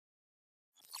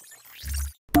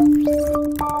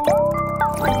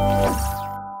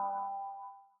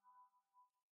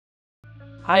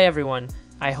Hi everyone,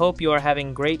 I hope you are having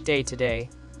a great day today,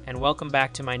 and welcome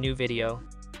back to my new video.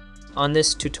 On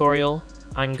this tutorial,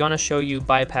 I'm gonna show you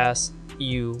bypass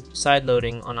EU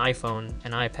Sideloading on iPhone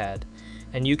and iPad,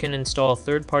 and you can install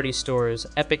third-party stores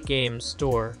Epic Games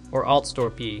Store or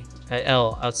Altstore P at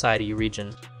L outside EU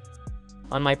region.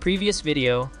 On my previous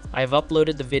video, I have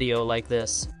uploaded the video like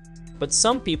this, but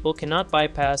some people cannot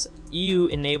bypass EU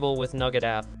Enable with Nugget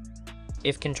app.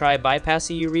 If can try bypass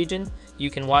EU region,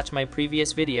 you can watch my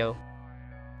previous video.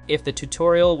 If the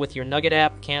tutorial with your Nugget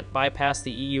app can't bypass the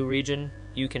EU region,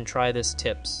 you can try this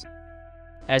tips.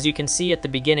 As you can see at the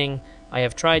beginning, I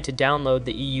have tried to download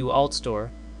the EU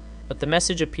Altstore, but the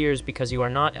message appears because you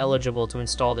are not eligible to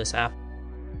install this app.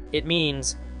 It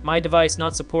means my device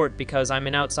not support because I'm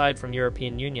outside from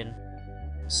European Union.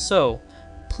 So,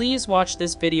 please watch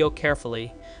this video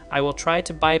carefully. I will try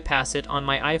to bypass it on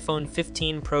my iPhone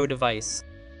 15 Pro device.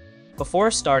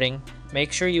 Before starting,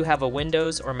 make sure you have a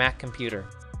Windows or Mac computer.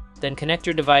 Then connect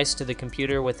your device to the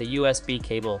computer with a USB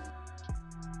cable.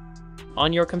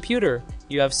 On your computer,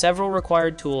 you have several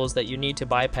required tools that you need to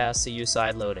bypass EU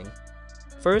Sideloading.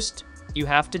 First, you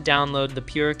have to download the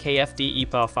PureKFD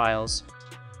IPA files.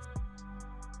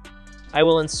 I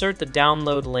will insert the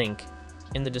download link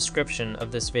in the description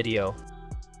of this video.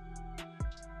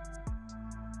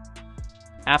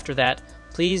 After that,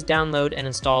 please download and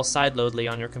install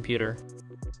Sideloadly on your computer.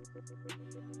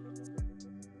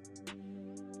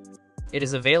 It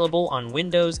is available on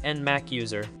Windows and Mac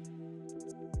user.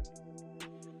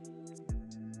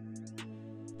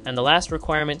 And the last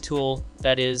requirement tool,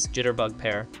 that is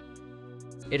Jitterbugpair.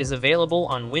 It is available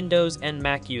on Windows and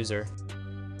Mac user.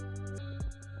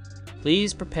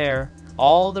 Please prepare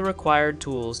all the required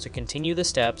tools to continue the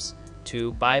steps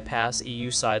to bypass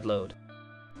EU Sideload.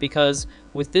 Because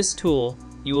with this tool,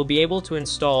 you will be able to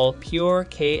install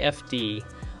PureKFD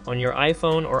on your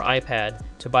iPhone or iPad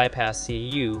to bypass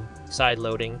EU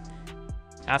Sideloading.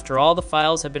 After all the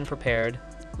files have been prepared,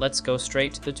 let's go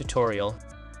straight to the tutorial.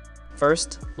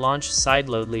 First, launch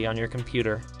Sideloadly on your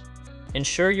computer.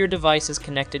 Ensure your device is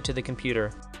connected to the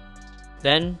computer.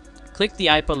 Then, click the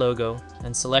IPA logo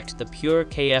and select the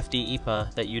PureKFD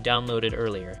IPA that you downloaded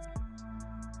earlier.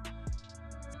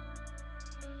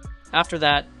 After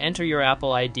that, enter your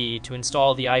Apple ID to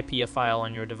install the IPA file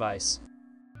on your device.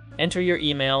 Enter your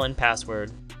email and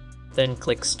password, then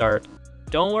click Start.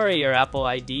 Don't worry, your Apple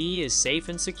ID is safe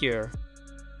and secure,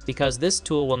 because this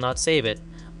tool will not save it,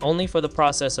 only for the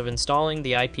process of installing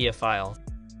the IPA file.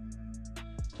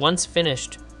 Once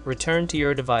finished, return to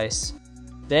your device.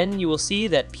 Then you will see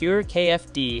that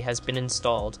PureKFD has been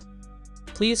installed.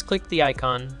 Please click the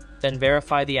icon, then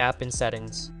verify the app in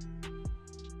Settings,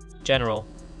 General,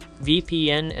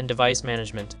 VPN and Device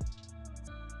Management,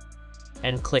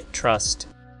 and click Trust.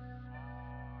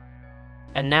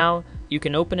 And now, you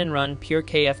can open and run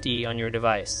PureKFD on your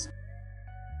device.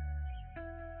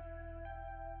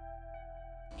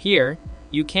 Here,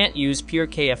 you can't use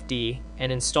PureKFD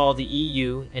and install the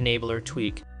EU Enabler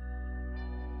tweak.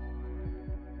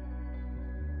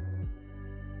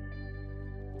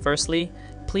 Firstly,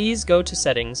 please go to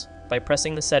Settings by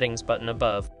pressing the Settings button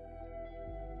above.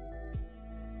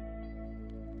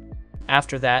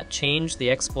 After that, change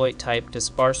the exploit type to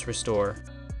Sparse Restore.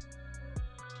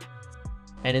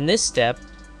 And in this step,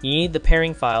 you need the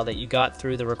pairing file that you got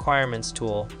through the Requirements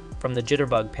tool from the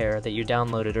Jitterbugpair that you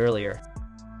downloaded earlier.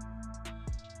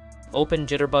 Open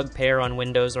Jitterbugpair on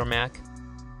Windows or Mac.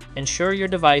 Ensure your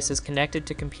device is connected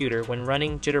to computer when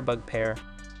running Jitterbugpair.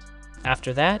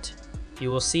 After that, you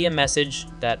will see a message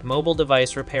that Mobile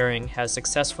Device Repairing has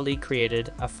successfully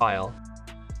created a file.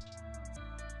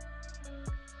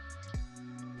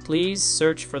 Please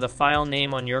search for the file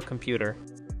name on your computer.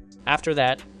 After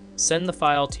that, send the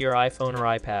file to your iPhone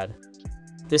or iPad.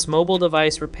 This Mobile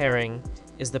Device Repairing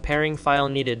is the pairing file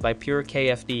needed by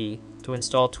PureKFD to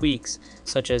install tweaks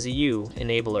such as EU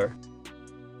Enabler.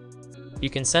 You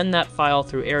can send that file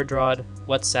through AirDrop,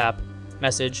 WhatsApp,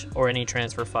 Message, or any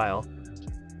transfer file.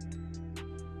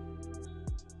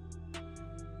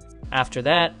 After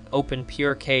that, open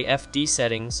PureKFD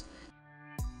Settings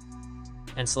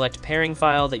and select pairing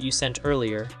file that you sent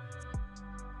earlier.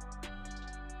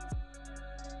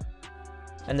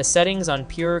 And the settings on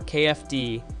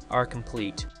PureKFD are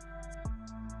complete.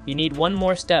 You need one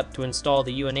more step to install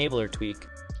the EU Enabler tweak.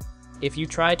 If you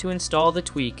try to install the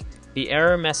tweak, the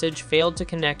error message "failed to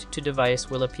connect to device"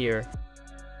 will appear.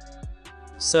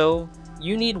 So,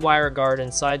 you need Wireguard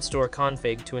and Sidestore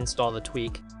config to install the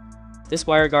tweak. This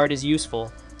Wireguard is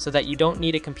useful so that you don't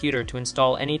need a computer to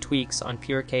install any tweaks on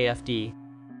PureKFD.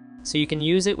 so you can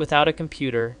use it without a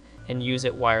computer and use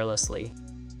it wirelessly.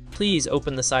 Please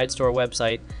open the Sidestore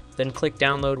website, then click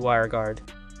Download Wireguard.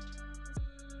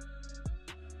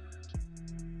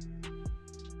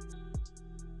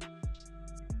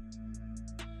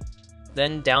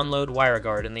 Then download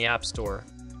Wireguard in the App Store.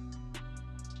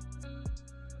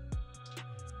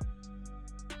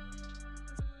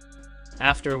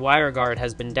 After Wireguard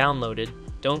has been downloaded,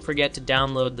 don't forget to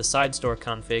download the Sidestore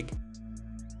config.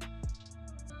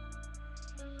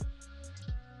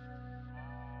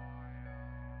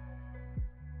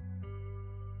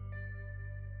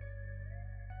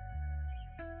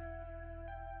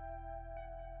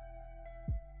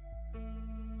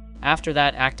 After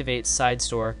that, activate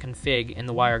Sidestore config in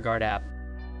the Wireguard app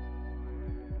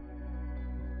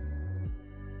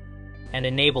and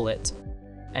enable it.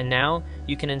 And now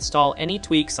you can install any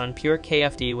tweaks on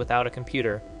PureKFD without a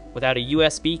computer, without a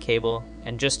USB cable,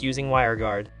 and just using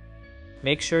Wireguard.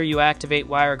 Make sure you activate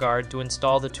Wireguard to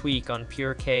install the tweak on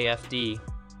PureKFD.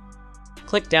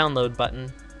 Click Download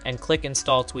button and click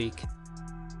Install Tweak.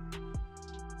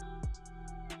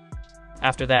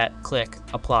 After that, click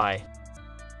Apply.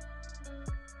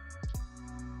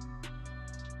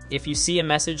 If you see a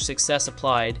message Success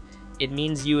Applied, it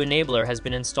means EU Enabler has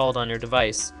been installed on your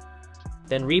device.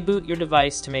 Then reboot your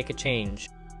device to make a change.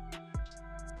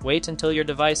 Wait until your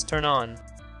device turns on.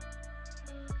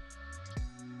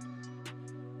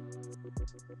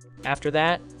 After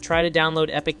that, try to download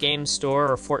Epic Games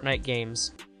Store or Fortnite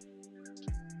games.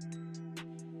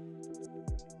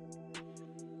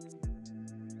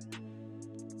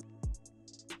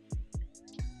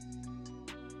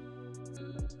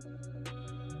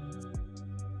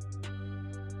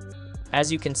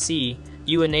 As you can see,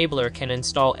 EU Enabler can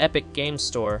install Epic Games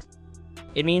Store.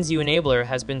 It means EU Enabler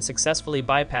has been successfully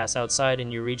bypassed outside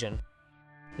in your region.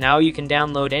 Now you can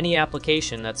download any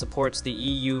application that supports the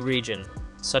EU region,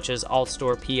 such as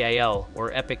Altstore PAL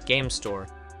or Epic Games Store.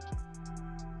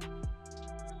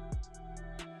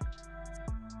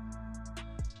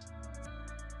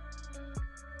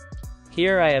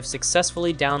 Here I have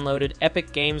successfully downloaded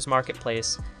Epic Games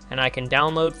Marketplace, and I can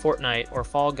download Fortnite or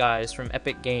Fall Guys from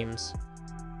Epic Games.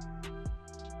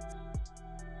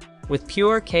 With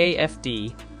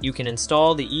PureKFD, you can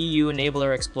install the EU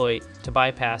Enabler exploit to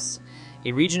bypass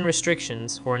region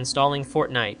restrictions for installing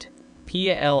Fortnite,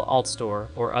 PAL Altstore,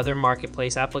 or other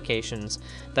marketplace applications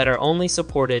that are only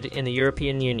supported in the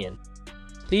European Union.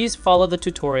 Please follow the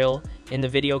tutorial in the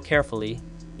video carefully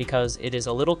because it is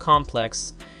a little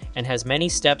complex and has many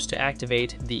steps to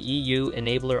activate the EU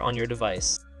Enabler on your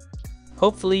device.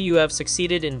 Hopefully you have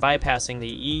succeeded in bypassing the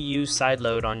EU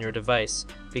Sideload on your device,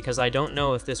 because I don't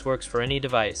know if this works for any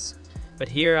device. But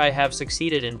here I have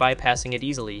succeeded in bypassing it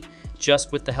easily,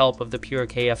 just with the help of the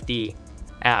PureKFD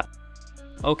app.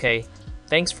 Okay,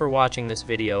 thanks for watching this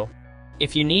video.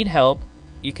 If you need help,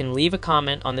 you can leave a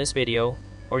comment on this video,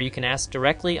 or you can ask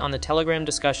directly on the Telegram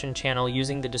discussion channel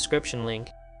using the description link.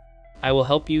 I will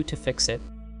help you to fix it.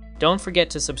 Don't forget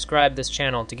to subscribe this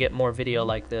channel to get more video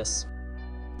like this.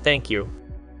 Thank you.